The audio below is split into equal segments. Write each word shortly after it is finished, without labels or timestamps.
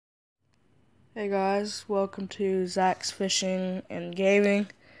Hey guys, welcome to Zach's Fishing and Gaming.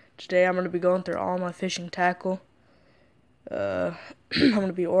 Today I'm going to be going through all my fishing tackle. I'm going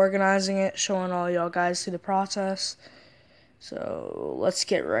to be organizing it, showing all y'all guys through the process. So let's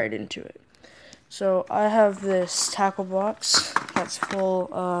get right into it. So I have this tackle box that's full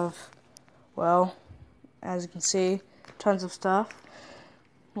of, well, as you can see, tons of stuff.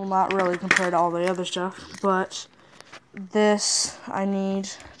 Well, not really compared to all the other stuff, but this I need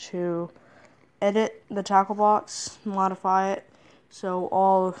to edit the tackle box, modify it, so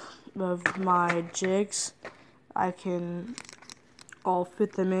all of my jigs, I can all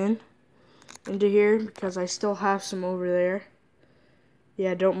fit them into here, because I still have some over there.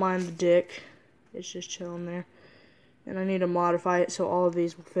 Yeah, don't mind the dick, it's just chilling there. And I need to modify it so all of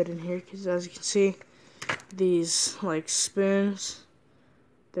these will fit in here, because as you can see, these like spoons,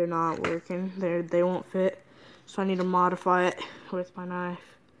 they're not working, they won't fit. So I need to modify it with my knife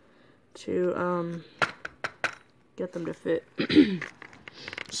to get them to fit.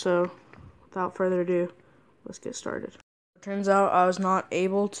 So without further ado, let's get started. It turns out I was not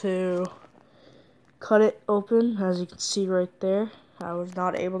able to cut it open, as you can see right there. I was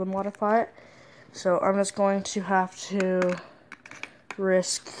not able to modify it, so I'm just going to have to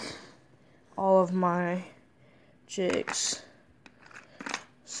risk all of my jigs.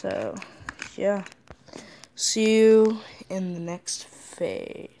 So yeah, see you in the next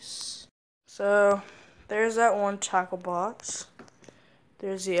phase. So there's that one tackle box.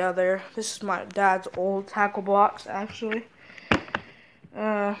 There's the other. This is my dad's old tackle box, actually.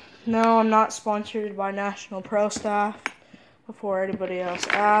 No, I'm not sponsored by National Pro Staff, before anybody else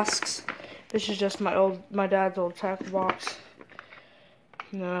asks. This is just my dad's old tackle box.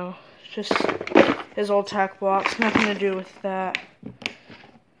 No, it's just his old tackle box. Nothing to do with that.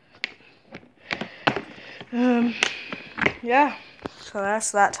 Yeah. So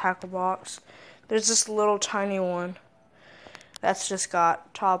that's that tackle box. There's this little tiny one that's just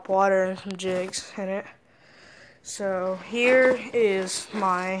got top water and some jigs in it. So here is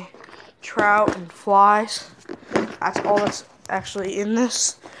my trout and flies. That's all that's actually in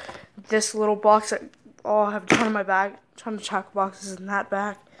this little box. I have a ton in my bag, ton of tackle boxes in that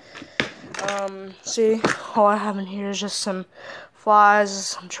bag. See, all I have in here is just some flies,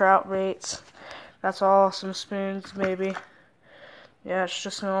 some trout baits. That's all, some spoons maybe. Yeah, it's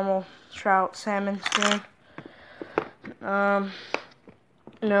just a normal trout, salmon spoon.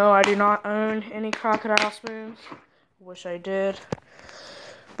 No, I do not own any crocodile spoons. Wish I did.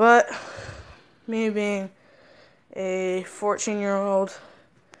 But, me being a 14-year-old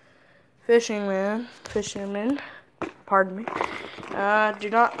fisherman, pardon me, do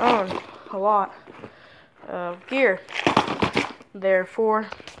not own a lot of gear. Therefore,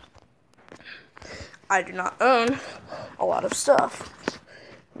 I do not own a lot of stuff.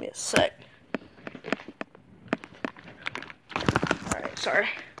 Give me a sec. Alright, sorry.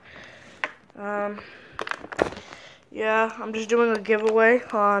 Yeah, I'm just doing a giveaway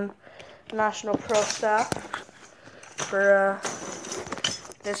on National Pro Staff for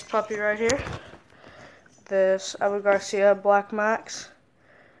this puppy right here. This Abu Garcia Black Max.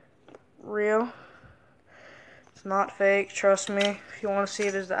 Real. It's not fake, trust me. If you want to see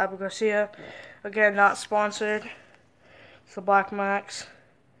it, is the Abu Garcia. Again, not sponsored. It's the Black Max.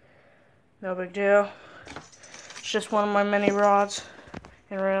 No big deal. It's just one of my many rods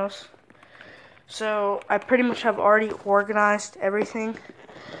and reels. So I pretty much have already organized everything.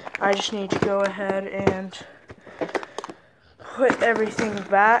 I just need to go ahead and put everything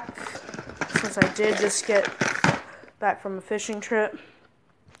back, since I did just get back from a fishing trip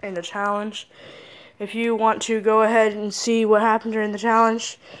and a challenge. If you want to go ahead and see what happened during the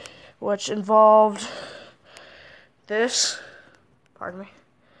challenge, which involved this, pardon me,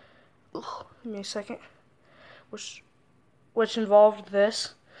 give me a second, which involved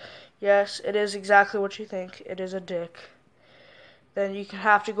this. Yes, it is exactly what you think. It is a dick. Then you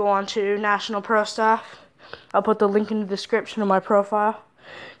have to go on to National Pro Staff. I'll put the link in the description of my profile.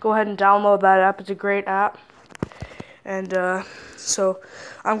 Go ahead and download that app. It's a great app. And so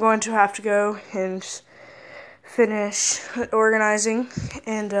I'm going to have to go and finish organizing.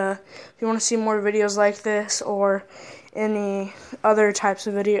 And if you want to see more videos like this, or any other types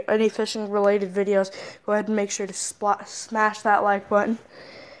of video, any fishing related videos, go ahead and make sure to smash that like button.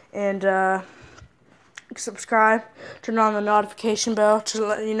 And subscribe, turn on the notification bell to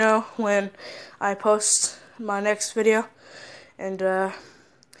let you know when I post my next video. And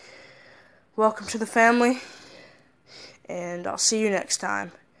welcome to the family, and I'll see you next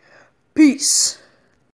time. Peace.